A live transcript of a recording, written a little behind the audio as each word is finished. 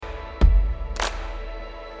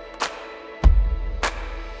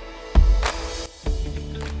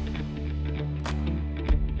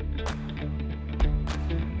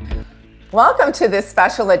Welcome to this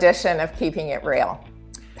special edition of Keeping It Real.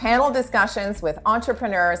 Panel discussions with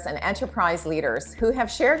entrepreneurs and enterprise leaders who have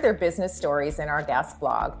shared their business stories in our guest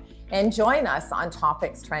blog and join us on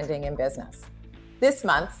topics trending in business. This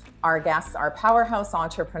month, our guests are powerhouse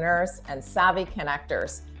entrepreneurs and savvy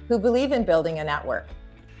connectors who believe in building a network.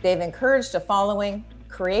 They've encouraged a following,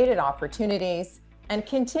 created opportunities, and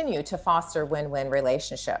continue to foster win-win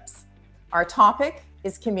relationships. Our topic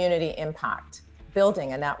is community impact,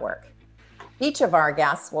 building a network. Each of our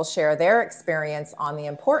guests will share their experience on the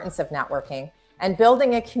importance of networking and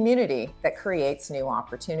building a community that creates new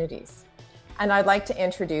opportunities. And I'd like to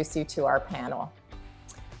introduce you to our panel.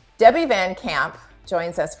 Debbie Van Camp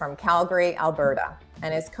joins us from Calgary, Alberta,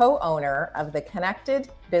 and is co-owner of the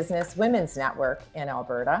Connected Business Women's Network in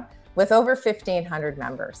Alberta with over 1,500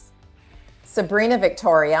 members. Sabrina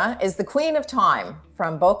Victoria is the Queen of Time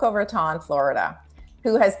from Boca Raton, Florida,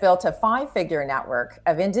 who has built a 5-figure network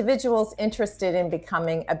of individuals interested in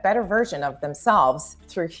becoming a better version of themselves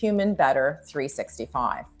through Human Better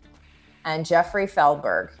 365. And Jeffrey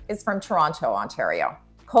Feldberg is from Toronto, Ontario,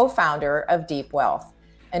 co-founder of Deep Wealth,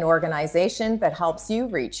 an organization that helps you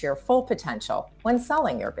reach your full potential when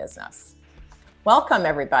selling your business. Welcome,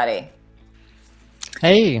 everybody.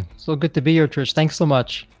 Hey, so good to be here, Trish. Thanks so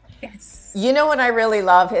much. Yes. You know what I really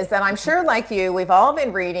love is that I'm sure, like you, we've all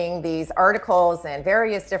been reading these articles and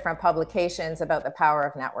various different publications about the power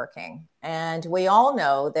of networking. And we all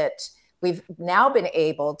know that we've now been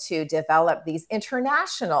able to develop these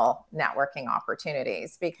international networking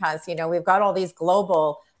opportunities because, you know, we've got all these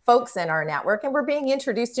global folks in our network and we're being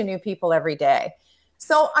introduced to new people every day.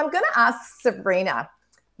 So I'm going to ask Sabrina,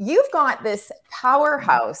 you've got this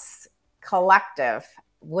powerhouse collective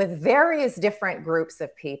with various different groups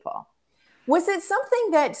of people. Was it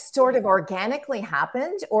something that sort of organically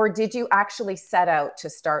happened, or did you actually set out to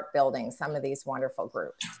start building some of these wonderful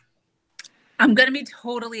groups? I'm going to be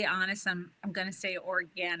totally honest. I'm going to say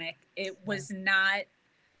organic. It was not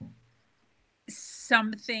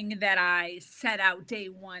something that I set out day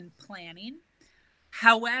one planning.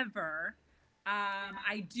 However,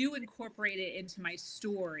 I do incorporate it into my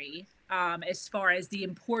story as far as the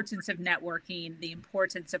importance of networking, the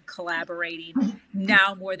importance of collaborating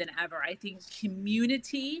now more than ever. I think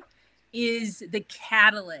community is the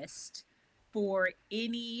catalyst for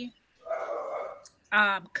any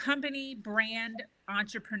company, brand,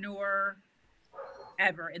 entrepreneur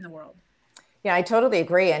ever in the world. Yeah, I totally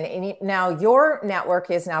agree. And now your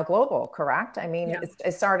network is now global, correct? I mean,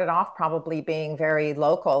 it started off probably being very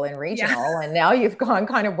local and regional, and now you've gone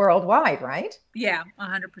kind of worldwide, right? Yeah,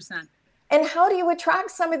 100%. And how do you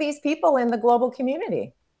attract some of these people in the global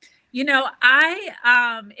community? You know,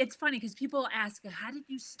 it's funny because people ask, how did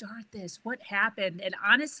you start this? What happened? And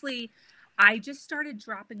honestly, I just started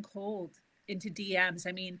dropping cold into DMs.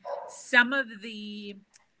 I mean, some of the,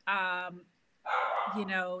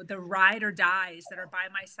 the ride or dies that are by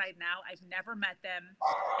my side now, I've never met them.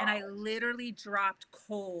 And I literally dropped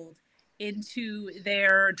cold into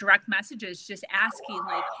their direct messages, just asking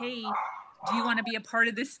like, hey, do you want to be a part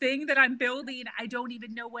of this thing that I'm building? I don't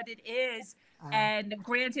even know what it is. And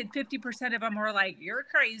granted, 50% of them were like, you're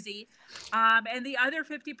crazy. And the other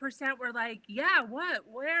 50% were like, yeah, what,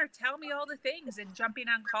 where, tell me all the things, and jumping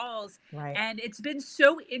on calls. Right. And it's been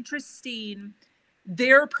so interesting,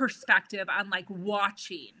 their perspective on like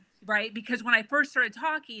watching, right? Because when I first started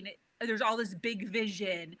talking, there's all this big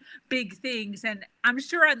vision, big things. And I'm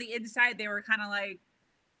sure on the inside, they were kind of like,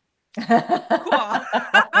 cool.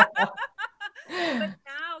 But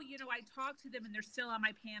now, I talk to them and they're still on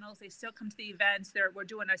my panels. They still come to the events. We're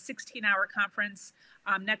doing a 16-hour conference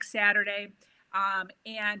next Saturday.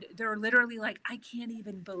 And they're literally like, I can't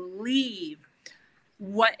even believe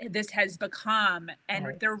what this has become.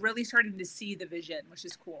 And they're really starting to see the vision, which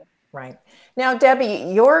is cool. Right. Now,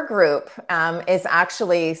 Debbie, your group is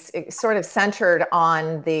actually sort of centered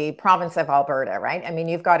on the province of Alberta, right? I mean,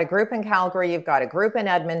 you've got a group in Calgary, you've got a group in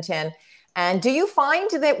Edmonton. And do you find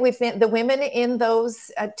that within the women in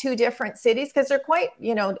those two different cities, because they're quite,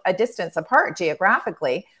 a distance apart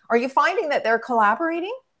geographically, are you finding that they're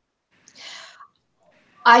collaborating?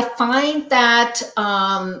 I find that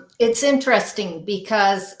it's interesting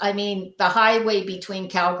because, the highway between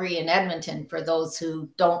Calgary and Edmonton, for those who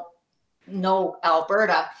don't know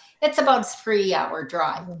Alberta, it's about a 3-hour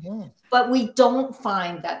drive. Mm-hmm. But we don't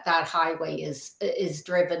find that highway is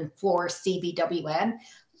driven for CBWN.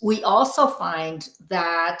 We also find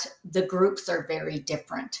that the groups are very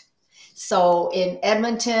different. So in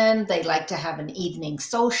Edmonton, they like to have an evening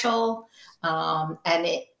social,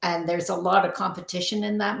 and there's a lot of competition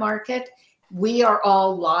in that market. We are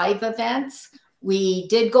all live events. We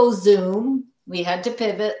did go Zoom We had to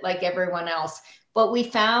pivot like everyone else. But we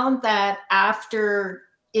found that after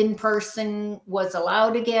in person was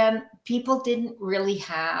allowed again, people didn't really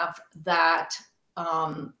have that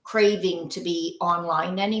craving to be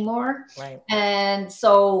online anymore. Right. And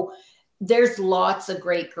so there's lots of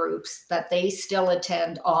great groups that they still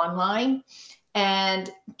attend online. And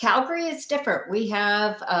Calgary is different. We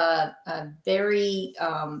have a very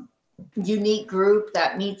unique group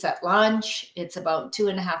that meets at lunch. It's about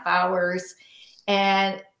 2.5 hours.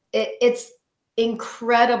 And it's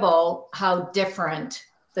incredible how different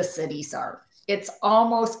the cities are. It's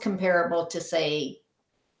almost comparable to, say,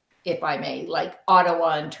 if I may, like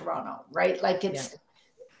Ottawa and Toronto, right? Like it's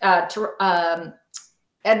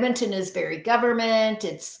Edmonton is very government.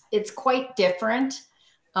 It's quite different.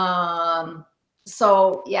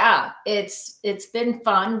 So yeah, it's been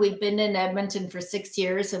fun. We've been in Edmonton for 6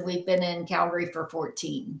 years, and we've been in Calgary for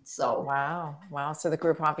 14. So Wow. So the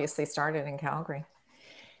group obviously started in Calgary.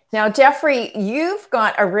 Now, Jeffrey, you've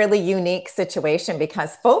got a really unique situation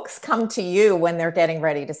because folks come to you when they're getting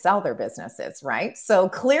ready to sell their businesses, right? So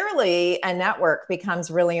clearly a network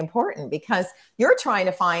becomes really important because you're trying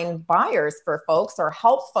to find buyers for folks or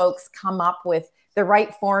help folks come up with the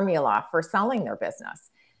right formula for selling their business.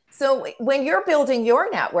 So when you're building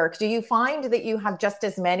your network, do you find that you have just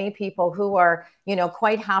as many people who are,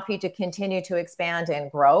 quite happy to continue to expand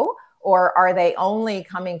and grow? Or are they only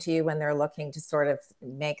coming to you when they're looking to sort of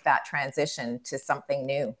make that transition to something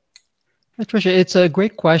new? Tricia, it's a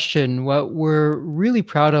great question. What we're really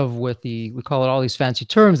proud of with we call it all these fancy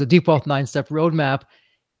terms, the Deep Wealth 9-step roadmap,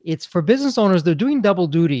 it's for business owners, they're doing double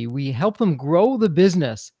duty. We help them grow the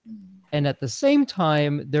business. And at the same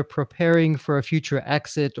time, they're preparing for a future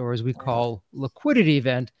exit, or as we call liquidity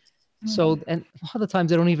event. So, and a lot of the times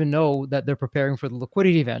they don't even know that they're preparing for the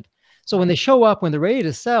liquidity event. So when they show up, when they're ready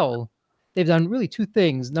to sell, they've done really two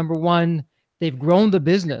things. Number one, they've grown the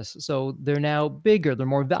business. So they're now bigger, they're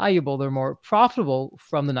more valuable, they're more profitable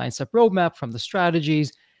from the 9-step roadmap, from the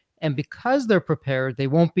strategies. And because they're prepared, they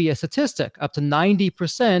won't be a statistic. Up to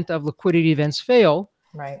 90% of liquidity events fail.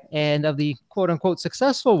 Right. And of the quote unquote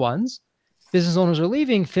successful ones, business owners are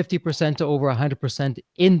leaving 50% to over 100%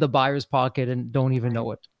 in the buyer's pocket and don't even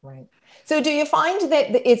know it. Right. So do you find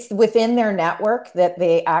that it's within their network that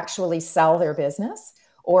they actually sell their business?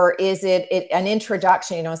 Or is it an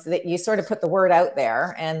introduction, so that you sort of put the word out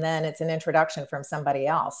there and then it's an introduction from somebody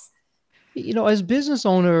else? As business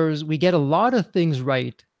owners, we get a lot of things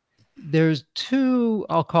right. There's two,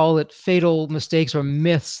 I'll call it fatal mistakes or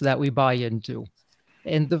myths that we buy into.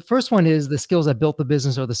 And the first one is the skills that built the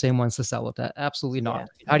business are the same ones to sell it. Absolutely not.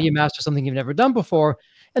 How do you master something you've never done before?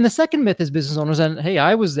 And the second myth is business owners. And hey,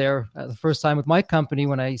 I was there the first time with my company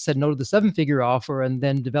when I said no to the 7-figure offer and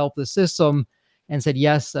then developed the system and said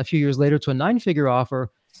yes a few years later to a 9-figure offer.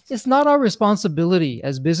 It's not our responsibility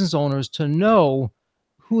as business owners to know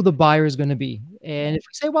who the buyer is going to be. And if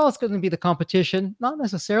we say, well, it's going to be the competition, not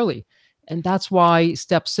necessarily. And that's why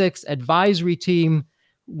step 6, advisory team,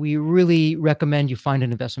 we really recommend you find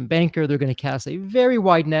an investment banker. They're going to cast a very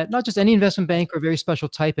wide net, not just any investment banker, a very special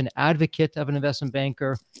type, an advocate of an investment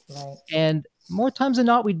banker. Right. And more times than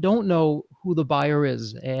not, we don't know who the buyer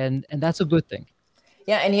is. And that's a good thing.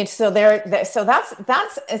 Yeah, and so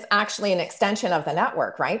that's is actually an extension of the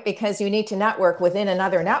network, right? Because you need to network within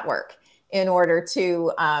another network in order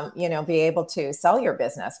to be able to sell your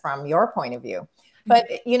business from your point of view. But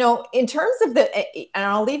in terms of and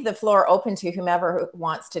I'll leave the floor open to whomever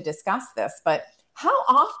wants to discuss this, but how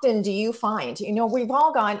often do you find, we've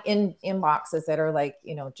all got inboxes that are like,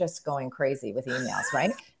 just going crazy with emails,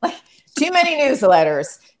 right? Like too many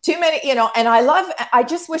newsletters, too many, and I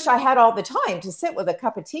just wish I had all the time to sit with a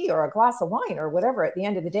cup of tea or a glass of wine or whatever at the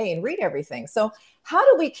end of the day and read everything. So how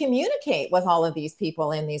do we communicate with all of these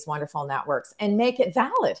people in these wonderful networks and make it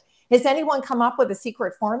valid? Has anyone come up with a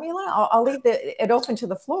secret formula? I'll leave it open to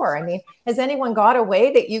the floor. I mean, has anyone got a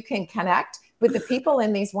way that you can connect with the people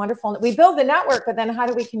in these wonderful, we build the network, but then how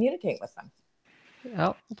do we communicate with them?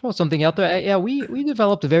 I'll throw something out there. Yeah, we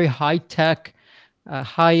developed a very high-tech,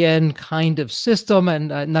 high-end kind of system, and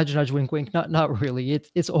nudge, nudge, wink, wink. Not really.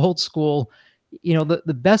 It's old school.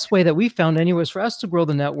 The best way that we found anyways for us to grow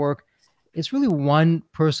the network is really one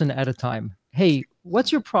person at a time. Hey,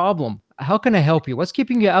 what's your problem? How can I help you? What's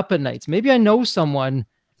keeping you up at nights? Maybe I know someone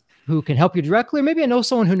who can help you directly, or maybe I know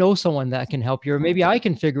someone who knows someone that can help you, or maybe I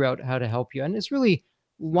can figure out how to help you. And it's really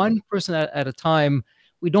one person at a time.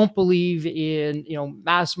 We don't believe in,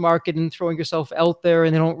 mass marketing, throwing yourself out there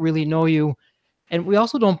and they don't really know you. And we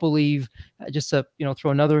also don't believe, just to,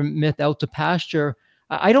 throw another myth out to pasture,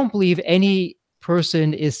 I don't believe any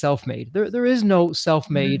person is self-made. There is no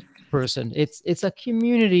self-made. person. It's a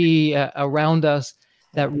community around us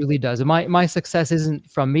that really does. And my success isn't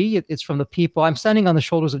from me. It's from the people. I'm standing on the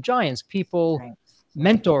shoulders of giants, people, Right.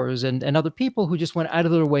 mentors, and other people who just went out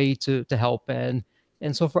of their way to help. And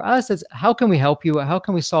so for us, it's how can we help you? How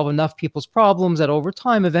can we solve enough people's problems that over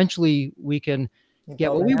time, eventually we can You get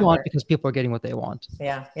build what a we want network. because people are getting what they want.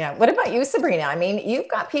 Yeah, yeah. What about you, Sabrina? I mean, you've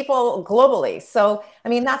got people globally. So, I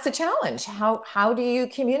mean, that's a challenge. How do you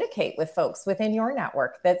communicate with folks within your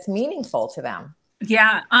network that's meaningful to them?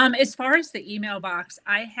 Yeah. As far as the email box,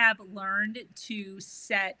 I have learned to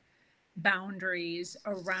set boundaries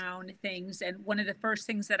around things. And one of the first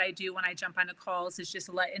things that I do when I jump onto calls is just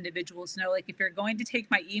let individuals know, like, if you're going to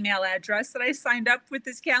take my email address that I signed up with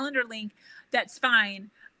this calendar link, that's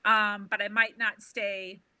fine. But I might not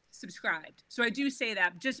stay subscribed. So I do say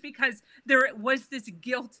that just because there was this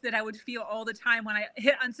guilt that I would feel all the time when I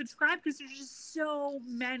hit unsubscribe because there's just so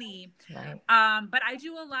many. Right. But I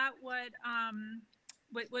do a lot what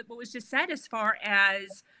was just said as far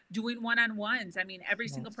as doing one-on-ones. I mean, every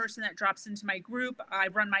single person that drops into my group, I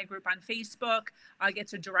run my group on Facebook,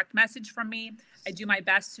 gets a direct message from me. I do my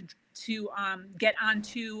best to get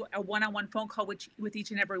onto a one-on-one phone call with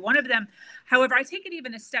each and every one of them. However, I take it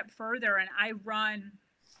even a step further and I run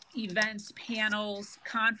events, panels,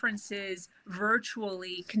 conferences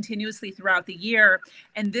virtually continuously throughout the year.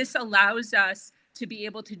 And this allows us to be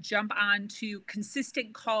able to jump on to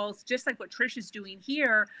consistent calls, just like what Trish is doing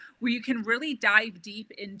here, where you can really dive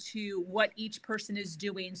deep into what each person is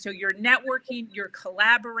doing. So you're networking, you're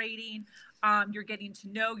collaborating, you're getting to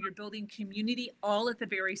know, you're building community all at the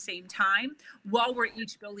very same time while we're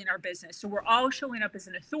each building our business. So we're all showing up as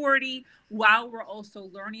an authority while we're also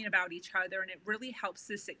learning about each other. And it really helps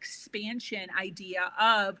this expansion idea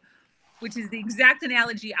of, which is the exact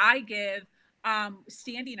analogy I give,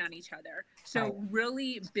 standing on each other. So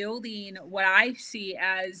really building what I see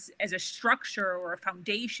as a structure or a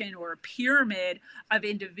foundation or a pyramid of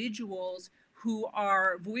individuals who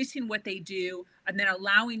are voicing what they do and then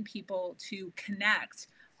allowing people to connect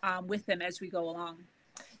with them as we go along.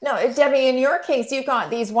 No, Debbie, in your case, you've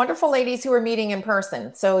got these wonderful ladies who are meeting in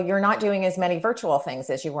person. So you're not doing as many virtual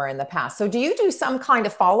things as you were in the past. So do you do some kind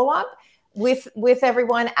of follow-up with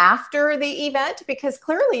everyone after the event? Because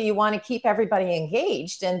clearly you want to keep everybody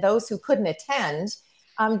engaged, and those who couldn't attend,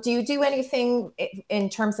 do you do anything in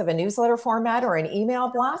terms of a newsletter format or an email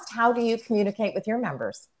blast? How do you communicate with your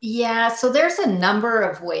members? Yeah, so there's a number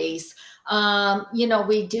of ways.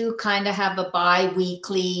 We do kind of have a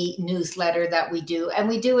bi-weekly newsletter that we do, and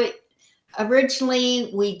we do it.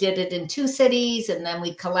 Originally, we did it in 2 cities, and then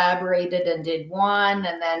we collaborated and did one,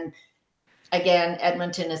 and then again,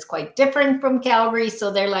 Edmonton is quite different from Calgary.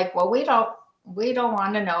 So they're like, well, we don't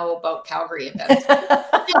want to know about Calgary events.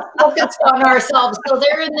 Just focus on ourselves. So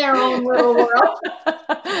they're in their own little world.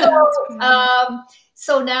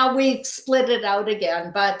 So now we've split it out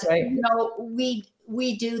again, but we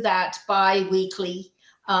do that bi-weekly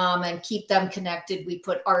and keep them connected. We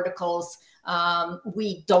put articles.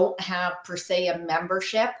 We don't have per se a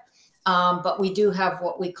membership. But we do have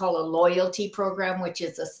what we call a loyalty program, which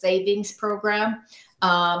is a savings program.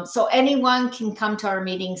 So anyone can come to our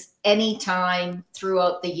meetings anytime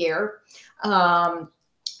throughout the year.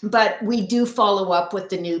 But we do follow up with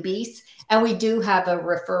the newbies, and we do have a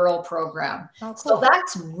referral program. Oh, cool. So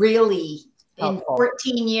that's really, in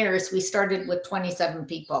 14 years, we started with 27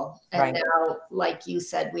 people. And now, like you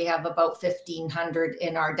said, we have about 1,500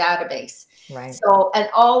 in our database. Right. So, and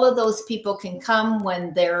all of those people can come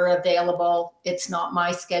when they're available. It's not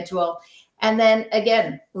my schedule. And then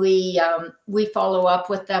again, we follow up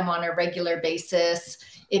with them on a regular basis.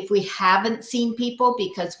 If we haven't seen people,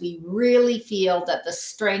 because we really feel that the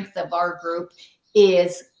strength of our group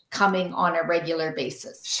is coming on a regular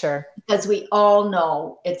basis. Sure. Because we all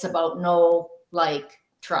know it's about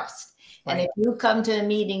trust. Right. And if you come to a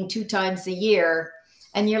meeting 2 times a year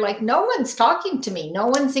and you're like, no one's talking to me, no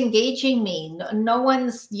one's engaging me, no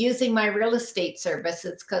one's using my real estate service,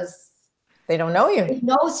 it's because they don't know you. It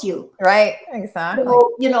knows you. Right. Exactly.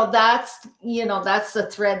 So, that's the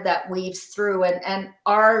thread that weaves through, and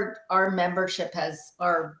our membership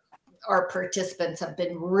our participants have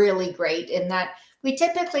been really great in that we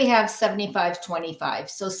typically have 75-25.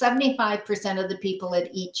 So 75% of the people at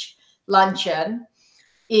each luncheon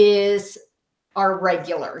are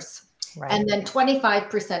regulars. Right. And then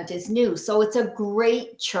 25% is new. So it's a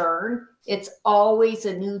great churn. It's always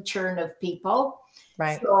a new churn of people.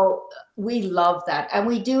 Right. So we love that. And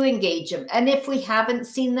we do engage them. And if we haven't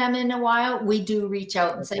seen them in a while, we do reach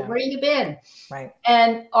out and say, where you been? Right.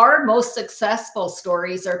 And our most successful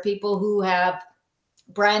stories are people who have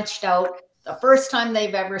branched out the first time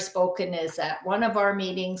they've ever spoken is at one of our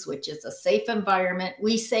meetings, which is a safe environment.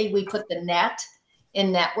 We say we put the net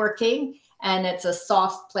in networking, and it's a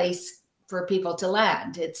soft place for people to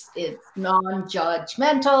land. It's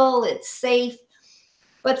non-judgmental, it's safe.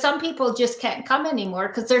 But some people just can't come anymore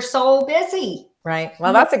because they're so busy. Right.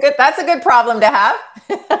 Well, that's a good problem to have.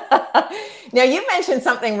 Now, you mentioned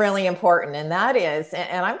something really important, and that is,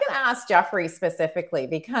 and I'm going to ask Jeffrey specifically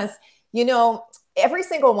because, you know, every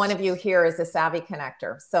single one of you here is a savvy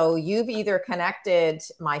connector. So you've either connected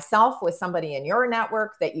myself with somebody in your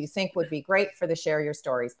network that you think would be great for the Share Your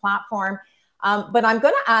Stories platform. But I'm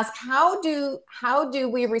going to ask, how do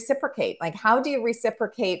we reciprocate? Like, how do you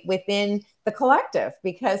reciprocate within the collective?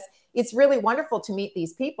 Because it's really wonderful to meet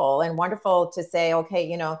these people and wonderful to say, okay,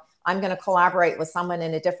 you know, I'm going to collaborate with someone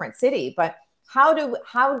in a different city. But how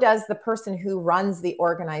does the person who runs the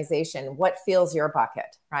organization, what fills your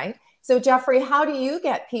bucket, right? So Jeffrey, how do you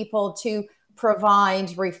get people to provide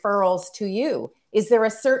referrals to you? Is there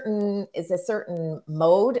a certain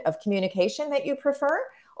mode of communication that you prefer?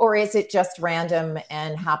 Or is it just random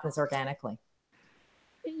and happens organically?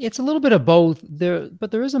 It's a little bit of both there,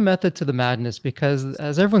 but there is a method to the madness because,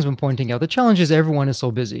 as everyone's been pointing out, the challenge is everyone is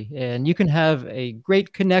so busy, and you can have a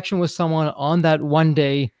great connection with someone on that one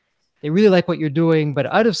day. They really like what you're doing, but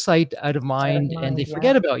out of sight, out of mind, and they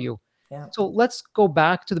forget about you. Yeah. So let's go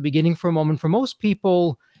back to the beginning for a moment. For most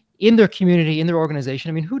people in their community, in their organization,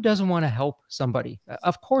 I mean, who doesn't want to help somebody?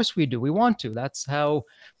 Of course we do. We want to. That's how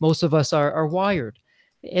most of us are wired.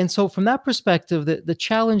 And so from that perspective, the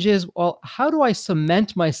challenge is, well, how do I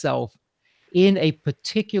cement myself in a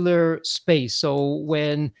particular space? So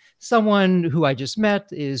when someone who I just met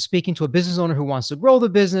is speaking to a business owner who wants to grow the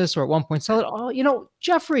business or at one point sell it, oh, you know,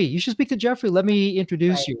 Jeffrey, you should speak to Jeffrey. Let me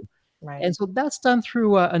introduce you. Right. And so that's done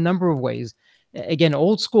through a number of ways. Again,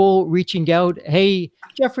 old school, reaching out. Hey,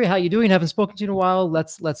 Jeffrey, how you doing? Haven't spoken to you in a while.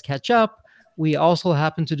 Let's catch up. We also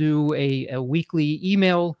happen to do a weekly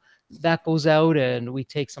email that goes out, and we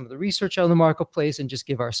take some of the research out of the marketplace and just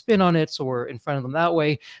give our spin on it. So we're in front of them that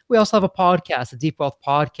way. We also have a podcast, a Deep Wealth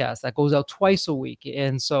podcast that goes out twice a week.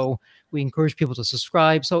 And so we encourage people to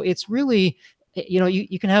subscribe. So it's really, you know,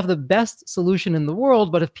 you can have the best solution in the world,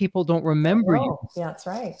 but if people don't remember you, yeah, that's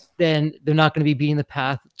right, then they're not going to be beating the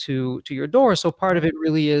path to your door. So part of it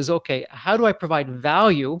really is, okay, how do I provide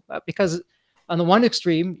value? Because on the one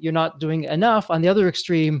extreme, you're not doing enough. On the other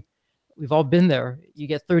extreme, we've all been there. You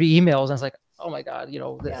get 30 emails and it's like, oh my God, you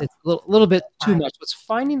know, it's a little bit too much. It's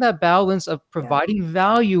finding that balance of providing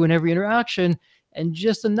value in every interaction and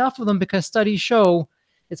just enough of them, because studies show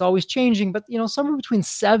it's always changing, but you know, somewhere between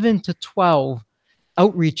 7 to 12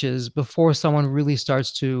 outreaches before someone really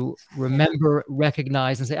starts to remember,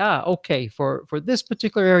 recognize, and say, okay, for this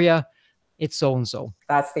particular area, it's so and so.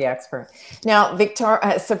 That's the expert. Now,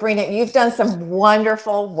 Sabrina, you've done some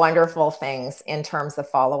wonderful, wonderful things in terms of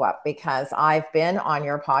follow-up, because I've been on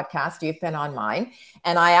your podcast, you've been on mine,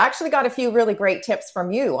 and I actually got a few really great tips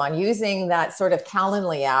from you on using that sort of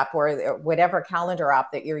Calendly app or whatever calendar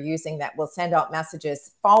app that you're using that will send out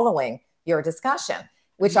messages following your discussion,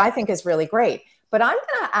 which I think is really great. But I'm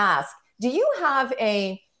going to ask, do you have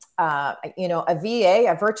a VA,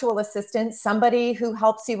 a virtual assistant, somebody who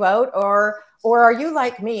helps you out, or are you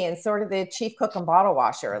like me and sort of the chief cook and bottle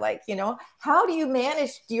washer? Like, you know, how do you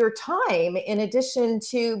manage your time in addition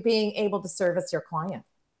to being able to service your client?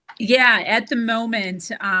 Yeah, at the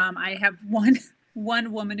moment, I have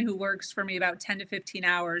one woman who works for me about 10 to 15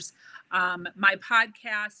 hours. My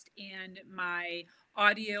podcast and my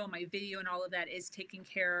audio, my video, and all of that is taken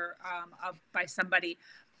care of by somebody.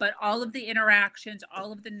 But all of the interactions,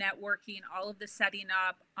 all of the networking, all of the setting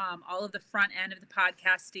up, all of the front end of the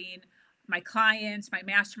podcasting, my clients, my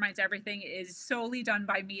masterminds, everything is solely done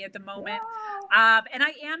by me at the moment. And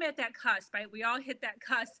I am at that cusp. We all hit that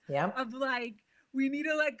cusp of like, we need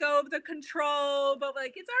to let go of the control, but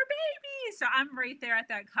like, it's our baby. So I'm right there at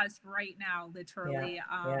that cusp right now, literally.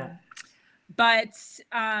 But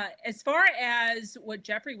as far as what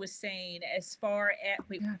Jeffrey was saying, as far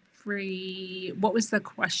as what was the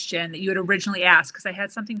question that you had originally asked? Because I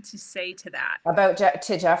had something to say to that. About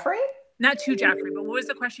to Jeffrey? Not to Jeffrey, but what was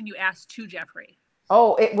the question you asked to Jeffrey?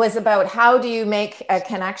 Oh, it was about how do you make a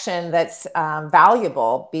connection that's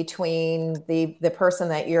valuable between the person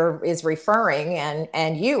that is referring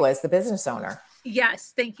and you as the business owner.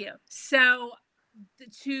 Yes, thank you. So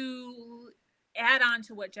to add on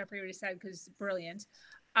to what Jeffrey already said, because it's brilliant.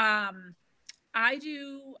 I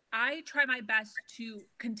try my best to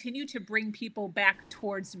continue to bring people back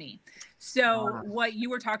towards me. So what you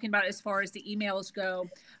were talking about as far as the emails go,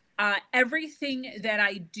 everything that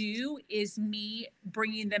I do is me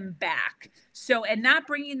bringing them back. So, and not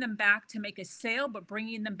bringing them back to make a sale, but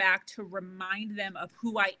bringing them back to remind them of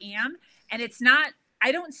who I am. And it's not,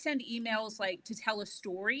 I don't send emails like to tell a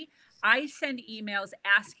story. I send emails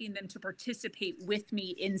asking them to participate with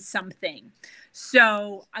me in something.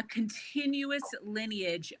 So, a continuous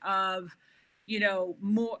lineage of,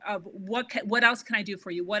 more of what else can I do for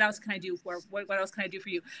you? What else can I do for, what else can I do for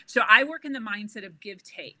you? So I work in the mindset of give,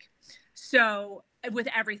 take. So with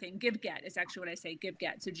everything, give, get is actually what I say, give,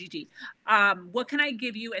 get. So GG, what can I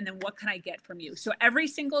give you? And then what can I get from you? So every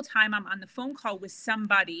single time I'm on the phone call with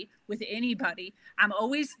somebody, with anybody, I'm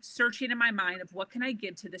always searching in my mind of what can I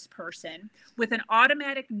give to this person, with an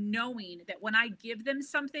automatic knowing that when I give them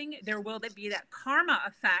something, there will be that karma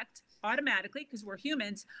effect automatically, because we're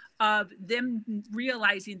humans, of them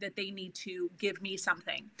realizing that they need to give me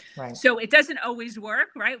something. Right. So it doesn't always work,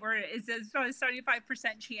 right? Where it's a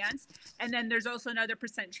 75% chance. And then there's also another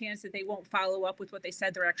percent chance that they won't follow up with what they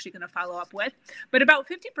said they're actually going to follow up with. But about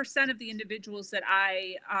 50% of the individuals that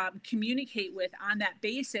I communicate with on that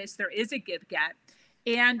basis, there is a give get.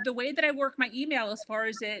 And the way that I work my email as far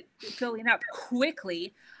as it filling up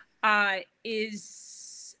quickly is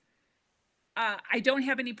I don't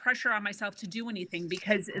have any pressure on myself to do anything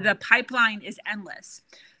because the pipeline is endless.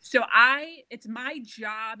 So it's my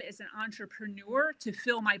job as an entrepreneur to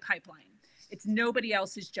fill my pipeline. It's nobody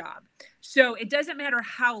else's job. So it doesn't matter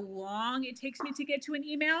how long it takes me to get to an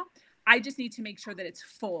email. I just need to make sure that it's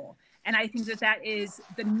full. And I think that is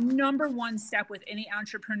the number one step with any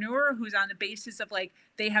entrepreneur who's on the basis of like,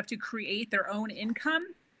 they have to create their own income,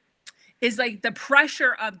 is like the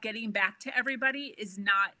pressure of getting back to everybody is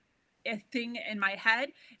not a thing in my head.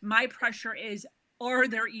 My pressure is, are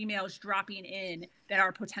there emails dropping in that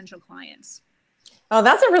are potential clients? Oh,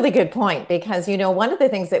 that's a really good point, because, one of the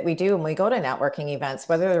things that we do when we go to networking events,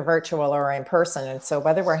 whether they're virtual or in person, and so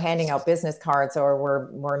whether we're handing out business cards or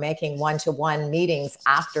we're making one-to-one meetings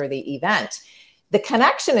after the event, the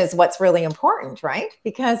connection is what's really important, right?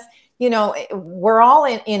 Because we're all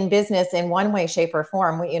in business in one way, shape, or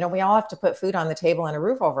form. We all have to put food on the table and a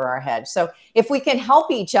roof over our head. So if we can help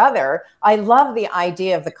each other, I love the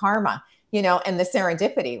idea of the karma, and the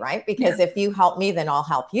serendipity, right? Because if you help me, then I'll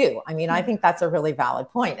help you. I mean, I think that's a really valid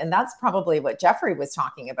point. And that's probably what Jeffrey was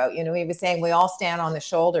talking about. He was saying we all stand on the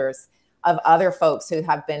shoulders of other folks who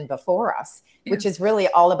have been before us, which is really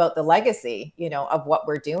all about the legacy, of what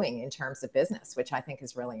we're doing in terms of business, which I think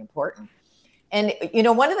is really important. And,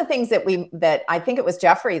 one of the things that I think it was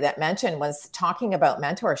Jeffrey that mentioned was talking about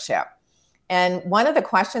mentorship. And one of the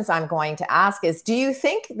questions I'm going to ask is, do you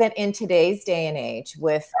think that in today's day and age,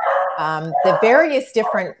 with the various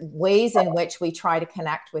different ways in which we try to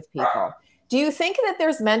connect with people, do you think that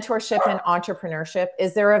there's mentorship in entrepreneurship?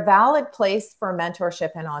 Is there a valid place for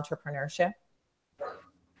mentorship in entrepreneurship?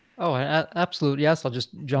 Oh, absolutely. Yes, I'll just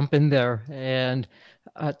jump in there. And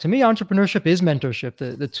to me, entrepreneurship is mentorship.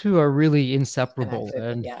 The two are really inseparable.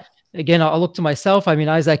 And again, I'll look to myself. I mean,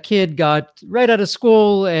 I, as a kid, got right out of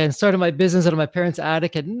school and started my business out of my parents'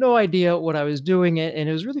 attic, had no idea what I was doing. And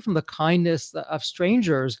it was really from the kindness of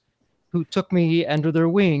strangers who took me under their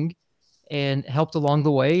wing and helped along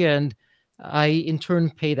the way. And I, in turn,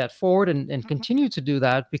 pay that forward and continue to do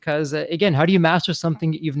that because, again, how do you master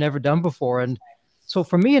something that you've never done before? And so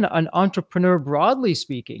for me, an entrepreneur, broadly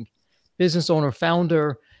speaking, business owner,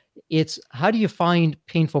 founder, it's how do you find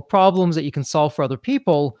painful problems that you can solve for other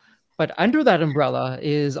people? But under that umbrella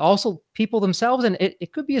is also people themselves. And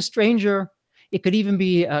it could be a stranger. It could even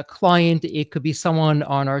be a client. It could be someone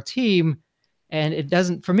on our team.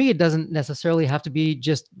 And for me, it doesn't necessarily have to be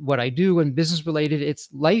just what I do and business related. It's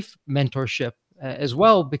life mentorship as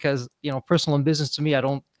well, because, personal and business to me, I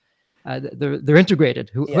don't, they're integrated.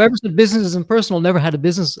 Whoever said business isn't personal never had a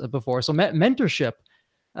business before. So mentorship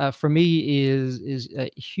for me is a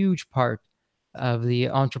huge part of the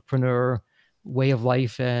entrepreneur way of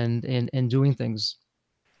life and doing things.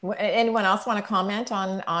 Anyone else want to comment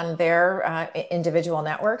on their individual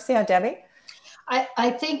networks? Yeah, Debbie? I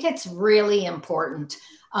think it's really important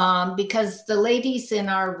because the ladies in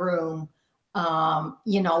our room,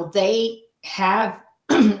 they have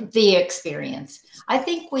the experience. I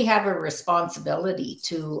think we have a responsibility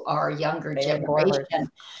to our younger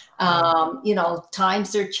generation.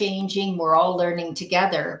 Times are changing. We're all learning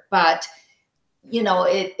together, but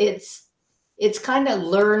it's kind of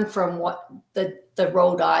learn from what the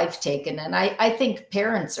road I've taken. And I think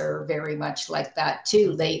parents are very much like that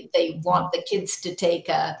too. They want the kids to take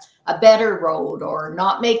a better road or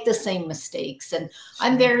not make the same mistakes. And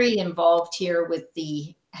I'm very involved here with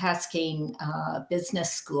the Haskane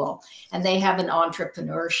Business School, and they have an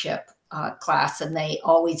entrepreneurship class, and they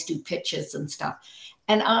always do pitches and stuff.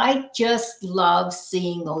 And I just love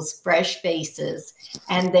seeing those fresh faces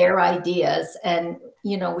and their ideas. And,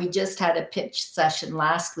 you know, we just had a pitch session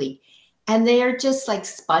last week, and they are just like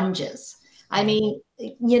sponges. I mean,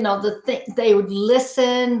 you know, they would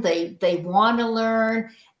listen, they want to learn,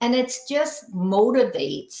 and it's just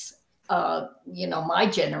motivates, you know, my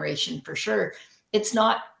generation for sure. It's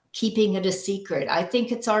not keeping it a secret. I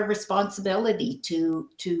think it's our responsibility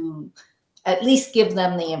to at least give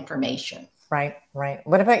them the information. Right, right.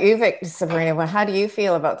 What about you, Sabrina? Well, how do you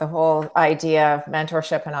feel about the whole idea of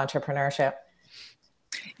mentorship and entrepreneurship?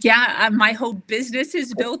 Yeah, my whole business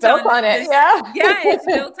is built on it. this, yeah, it's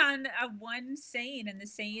built on one saying, and the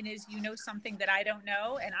saying is, you know something that I don't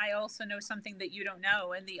know, and I also know something that you don't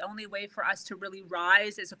know. And the only way for us to really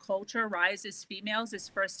rise as a culture, rise as females, is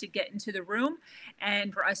for us to get into the room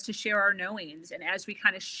and for us to share our knowings. And as we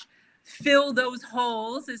kind of fill those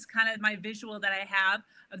holes, is kind of my visual that I have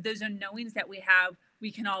of those unknowings that we have,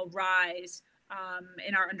 we can all rise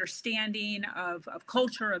in our understanding of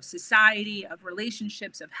culture, of society, of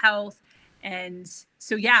relationships, of health. And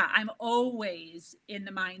so, yeah, I'm always in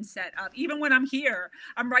the mindset of, even when I'm here,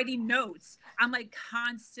 I'm writing notes. I'm like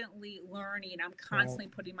constantly learning. I'm constantly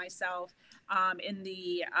putting myself in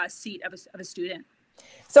the seat of a student.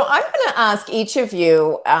 So I'm going to ask each of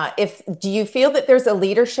you, do you feel that there's a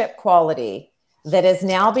leadership quality that has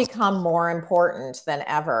now become more important than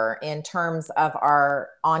ever in terms of our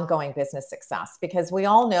ongoing business success? Because we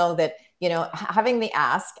all know that, you know, having the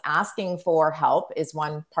asking for help is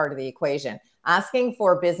one part of the equation. Asking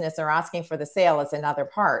for business or asking for the sale is another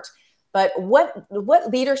part. But what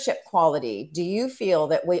leadership quality do you feel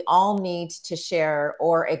that we all need to share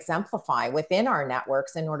or exemplify within our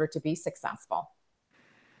networks in order to be successful?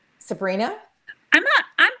 Sabrina? I'm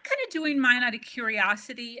kind of doing mine out of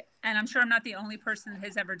curiosity, and I'm sure I'm not the only person that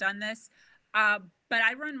has ever done this, but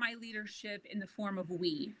I run my leadership in the form of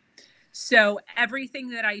we. So everything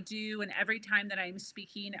that I do and every time that I'm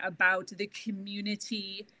speaking about the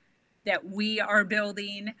community that we are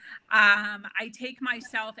building, I take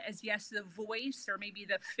myself as, yes, the voice or maybe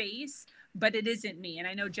the face, but it isn't me. And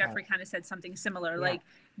I know Jeffrey kind of said something similar, like,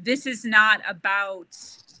 this is not about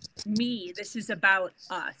me, this is about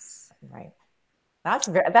us. Right. That's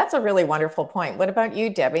a really wonderful point. What about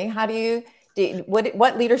you, Debbie? How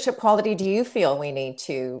what leadership quality do you feel we need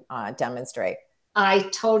to demonstrate? I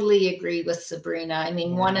totally agree with Sabrina. I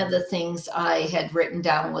mean, one of the things I had written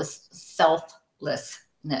down was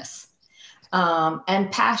selflessness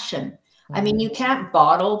and passion. I mean, you can't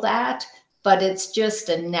bottle that, but it's just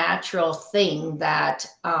a natural thing that,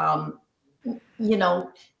 you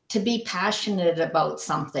know, to be passionate about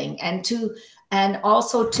something and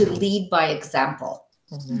also to lead by example.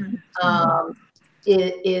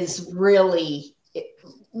 It is really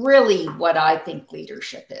what I think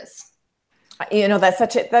leadership is. You know, that's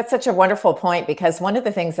such a wonderful point, because one of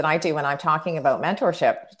the things that I do when I'm talking about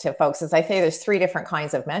mentorship to folks is I say there's 3 different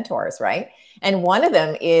kinds of mentors, right? And one of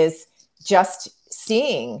them is just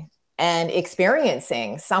seeing and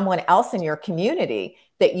experiencing someone else in your community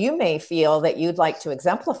that you may feel that you'd like to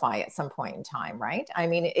exemplify at some point in time, right? I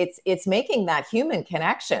mean, it's making that human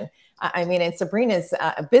connection. I mean, and Sabrina's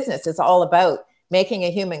business is all about making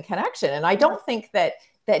a human connection. And I don't think that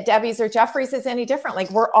Debbie's or Jeffrey's is any different.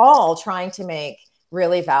 Like, we're all trying to make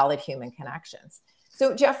really valid human connections.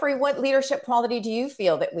 So Jeffrey, what leadership quality do you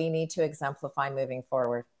feel that we need to exemplify moving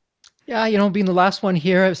forward? Yeah, you know, being the last one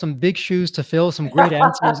here, I have some big shoes to fill, some great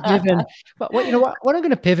answers given. But what I'm going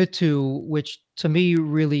to pivot to, which to me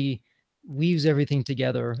really weaves everything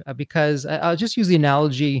together, because I'll just use the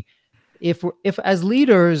analogy: if as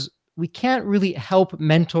leaders we can't really help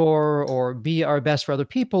mentor or be our best for other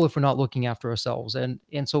people if we're not looking after ourselves, and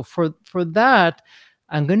so for that,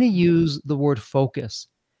 I'm going to use the word focus.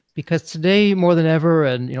 Because today, more than ever,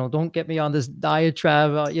 and you know, don't get me on this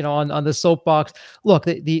diatribe, you know, on the soapbox. Look,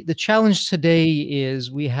 the challenge today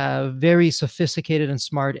is we have very sophisticated and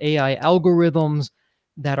smart AI algorithms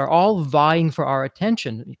that are all vying for our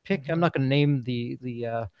attention. I'm not going to name the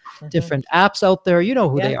different apps out there. You know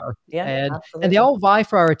who they are, and they all vie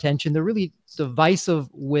for our attention. They're really divisive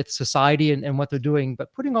with society and what they're doing.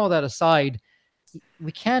 But putting all that aside,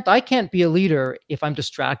 I can't be a leader if I'm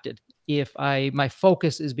distracted, if my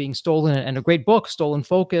focus is being stolen. And a great book, Stolen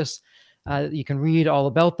Focus, you can read all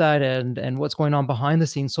about that and what's going on behind the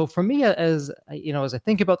scenes. So for me, as you know, as I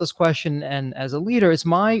think about this question, and as a leader, it's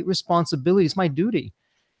my responsibility, it's my duty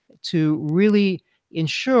to really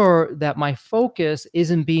ensure that my focus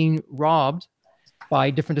isn't being robbed by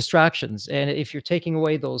different distractions. And if you're taking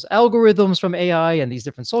away those algorithms from AI and these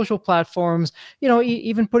different social platforms,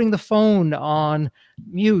 even putting the phone on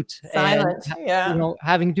mute and, Silent. Yeah.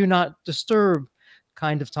 having do not disturb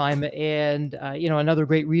kind of time. And, another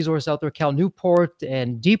great resource out there, Cal Newport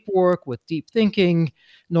and Deep Work with deep thinking,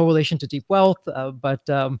 no relation to deep wealth. All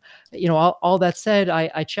that said,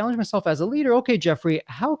 I challenge myself as a leader. Okay, Jeffrey,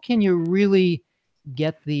 how can you really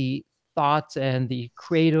get the thoughts and the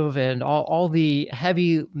creative and all the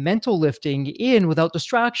heavy mental lifting in without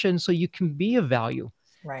distraction so you can be of value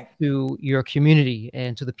Right. to your community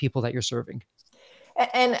and to the people that you're serving?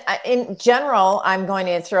 And in general, I'm going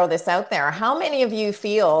to throw this out there. How many of you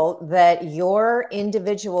feel that your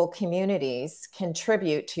individual communities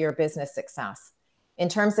contribute to your business success in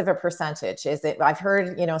terms of a percentage? Is it, I've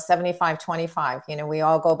heard, 75-25, we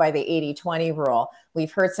all go by the 80-20 rule.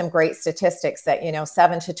 We've heard some great statistics that,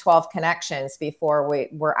 7 to 12 connections before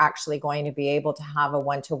we're actually going to be able to have a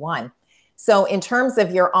one-to-one. So in terms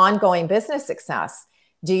of your ongoing business success,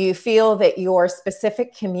 do you feel that your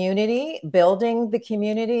specific community, building the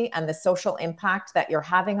community and the social impact that you're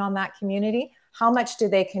having on that community, how much do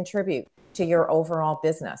they contribute to your overall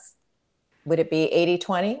business? Would it be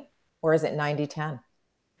 80-20 or is it 90-10?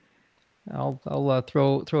 I'll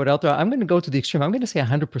throw it out there. I'm going to go to the extreme. I'm going to say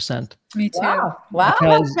 100%. Me too. Wow,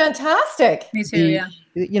 Because that's fantastic. Me too.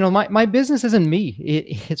 Yeah. My business isn't me.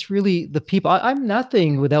 It's really the people. I'm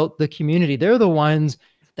nothing without the community. They're the ones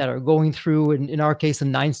that are going through, in our case, a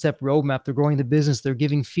 9-step roadmap. They're growing the business. They're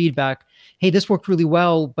giving feedback. Hey, this worked really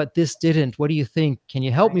well, but this didn't. What do you think? Can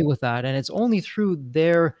you help me with that? And it's only through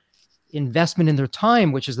their investment in their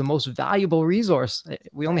time, which is the most valuable resource.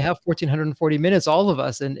 We only have 1,440 minutes, all of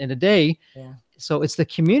us, in a day. Yeah. So it's the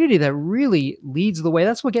community that really leads the way.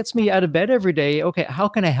 That's what gets me out of bed every day. Okay, how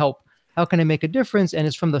can I help? How can I make a difference? And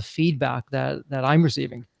it's from the feedback that I'm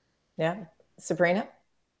receiving. Yeah. Sabrina?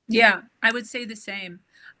 Yeah, I would say the same.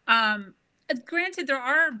 Granted, there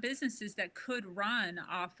are businesses that could run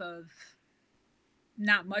off of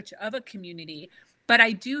not much of a community, but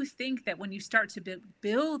I do think that when you start to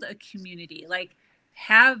build a community, like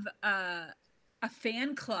have a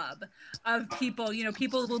fan club of people,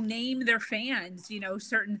 people will name their fans,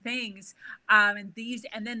 certain things, and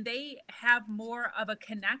then they have more of a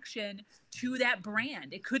connection to that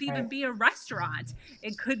brand. It could even be a restaurant.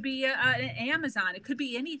 It could be an Amazon. It could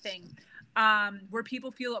be anything. Where people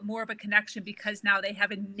feel more of a connection because now they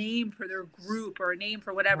have a name for their group or a name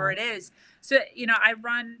for whatever it is. So, I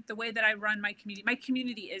run the way that I run my community. My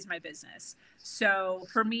community is my business. So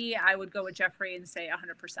for me, I would go with Jeffrey and say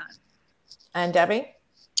 100%. And Debbie?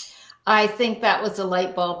 I think that was a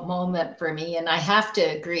light bulb moment for me. And I have to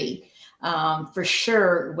agree, for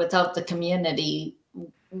sure, without the community,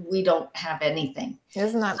 we don't have anything.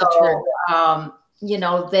 Isn't that the truth?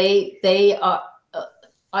 They are,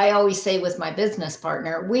 I always say with my business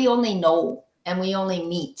partner, we only know and we only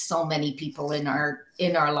meet so many people in our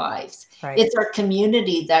lives. Right. It's our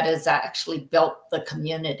community that has actually built the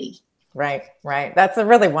community. Right. That's a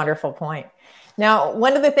really wonderful point. Now,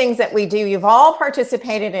 one of the things that we do, you've all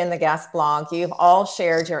participated in the guest blog, you've all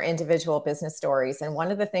shared your individual business stories. And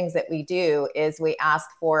one of the things that we do is we ask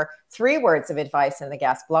for 3 words of advice in the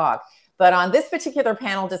guest blog. But on this particular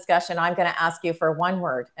panel discussion, I'm going to ask you for 1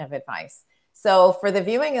 word of advice. So for the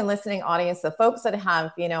viewing and listening audience, the folks that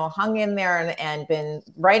have, hung in there and been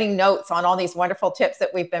writing notes on all these wonderful tips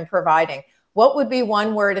that we've been providing, what would be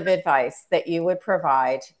 1 word of advice that you would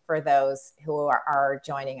provide for those who are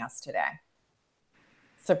joining us today?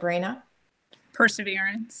 Sabrina?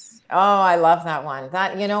 Perseverance. Oh, I love that one.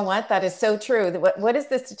 That is so true. What is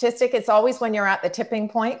the statistic? It's always when you're at the tipping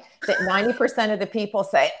point that 90% of the people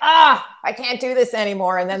say, I can't do this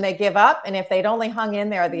anymore. And then they give up. And if they'd only hung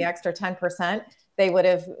in there the extra 10%, they would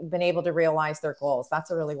have been able to realize their goals.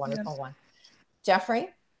 That's a really wonderful one. Jeffrey?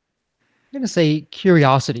 I'm going to say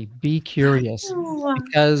curiosity. Be curious,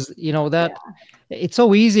 because it's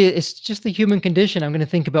so easy. It's just the human condition. I'm going to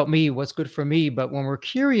think about me, what's good for me. But when we're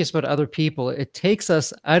curious about other people, it takes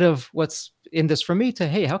us out of what's in this for me to,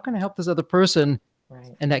 hey, how can I help this other person?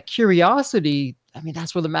 Right. And that curiosity,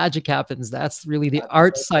 that's where the magic happens. That's really the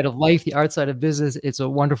art side of life, the art side of business. It's a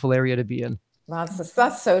wonderful area to be in.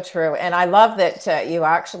 That's so true. And I love that you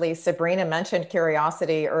actually, Sabrina mentioned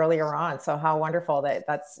curiosity earlier on. So how wonderful that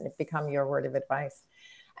that's become your word of advice.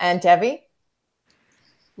 And Debbie?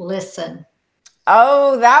 Listen.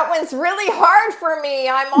 Oh, that one's really hard for me.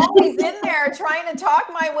 I'm always in there trying to talk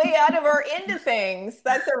my way out of or into things.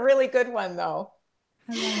 That's a really good one, though.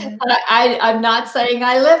 I'm not saying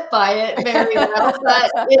I live by it very well,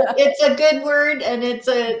 but it's a good word, and it's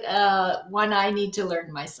a one I need to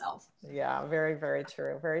learn myself. Yeah, very, very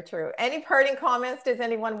true. Very true. Any parting comments? Does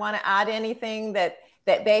anyone want to add anything that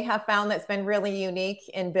they have found that's been really unique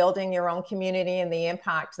in building your own community and the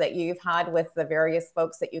impact that you've had with the various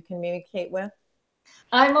folks that you communicate with?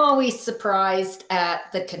 I'm always surprised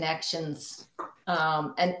at the connections.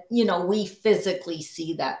 And, we physically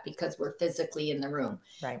see that because we're physically in the room.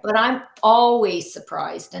 Right. But I'm always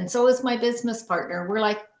surprised. And so is my business partner. We're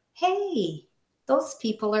like, hey, those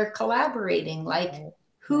people are collaborating. Like,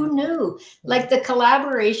 who knew? Like the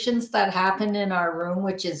collaborations that happen in our room,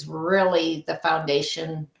 which is really the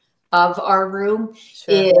foundation of our room,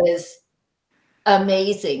 is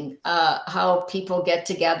amazing. How people get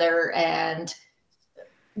together, and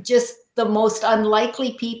just the most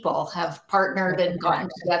unlikely people have partnered and gotten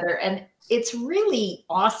together, and it's really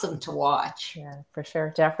awesome to watch. Yeah, for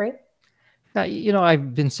sure. Jeffrey?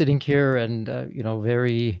 I've been sitting here and,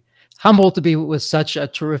 very humbled to be with such a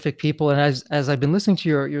terrific people. And as I've been listening to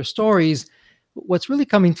your stories, what's really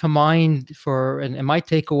coming to mind and my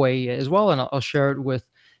takeaway as well, and I'll share it with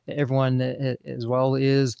everyone as well,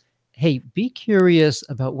 is, hey, be curious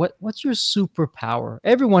about what's your superpower.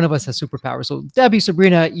 Every one of us has superpowers. So Debbie,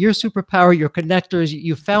 Sabrina, your superpower, your connectors,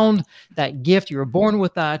 you found that gift, you were born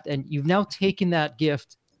with that, and you've now taken that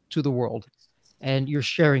gift to the world. And you're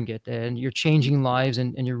sharing it, and you're changing lives,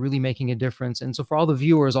 and you're really making a difference. And so for all the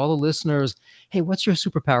viewers, all the listeners, hey, what's your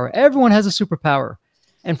superpower? Everyone has a superpower.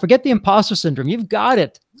 And forget the imposter syndrome. You've got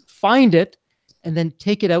it. Find it, and then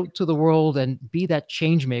take it out to the world and be that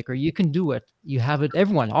change maker. You can do it. You have it.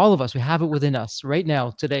 Everyone, all of us, we have it within us right now,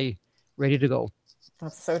 today, ready to go.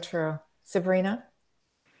 That's so true. Sabrina?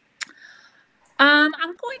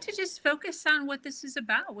 I'm going to just focus on what this is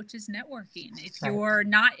about, which is networking. If you're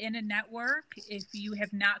not in a network, if you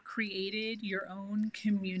have not created your own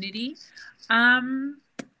community,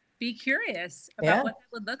 be curious about what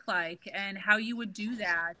that would look like and how you would do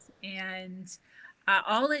that. And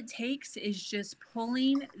all it takes is just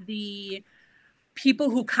pulling the people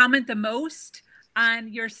who comment the most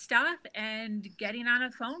on your stuff and getting on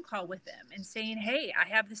a phone call with them and saying, hey, I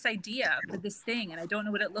have this idea for this thing and I don't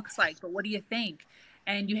know what it looks like, but what do you think?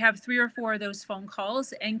 And you have 3 or 4 of those phone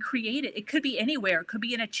calls and create it. It could be anywhere. It could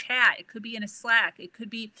be in a chat. It could be in a Slack. It could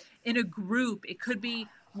be in a group. It could be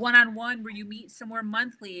one-on-one where you meet somewhere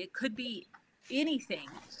monthly. It could be anything.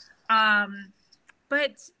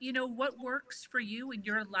 But what works for you in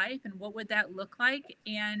your life, and what would that look like?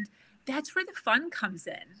 And that's where the fun comes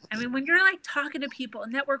in. I mean, when you're like talking to people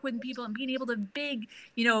and network with people and being able to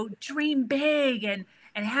dream big and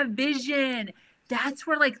have vision, that's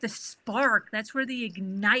where like the spark, that's where the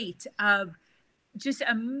ignite of just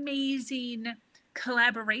amazing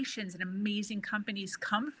collaborations and amazing companies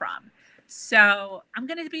come from. So I'm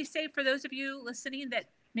going to be safe for those of you listening that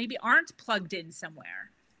maybe aren't plugged in somewhere.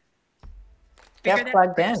 Get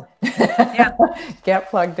plugged in. Get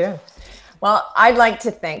plugged in. Well, I'd like to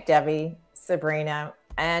thank Debbie, Sabrina,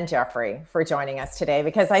 and Jeffrey for joining us today,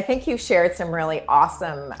 because I think you shared some really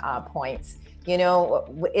awesome points.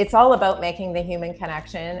 It's all about making the human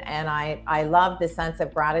connection. And I love the sense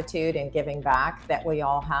of gratitude and giving back that we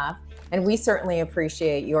all have. And we certainly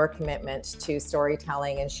appreciate your commitment to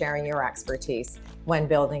storytelling and sharing your expertise when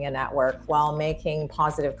building a network while making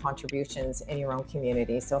positive contributions in your own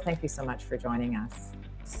community. So thank you so much for joining us.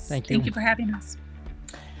 Thank you. Thank you for having us.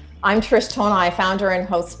 I'm Trish Tonai, founder and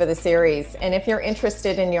host for the series. And if you're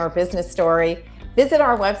interested in your business story, visit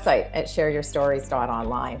our website at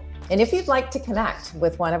shareyourstories.online. And if you'd like to connect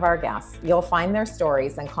with one of our guests, you'll find their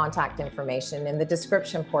stories and contact information in the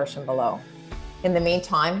description portion below. In the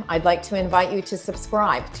meantime, I'd like to invite you to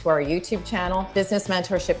subscribe to our YouTube channel, Business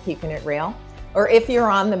Mentorship Keeping It Real. Or if you're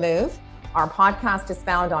on the move, our podcast is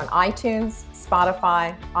found on iTunes,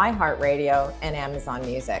 Spotify, iHeartRadio, and Amazon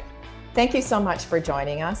Music. Thank you so much for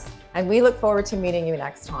joining us, and we look forward to meeting you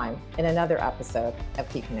next time in another episode of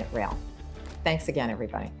Keeping It Real. Thanks again,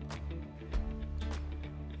 everybody.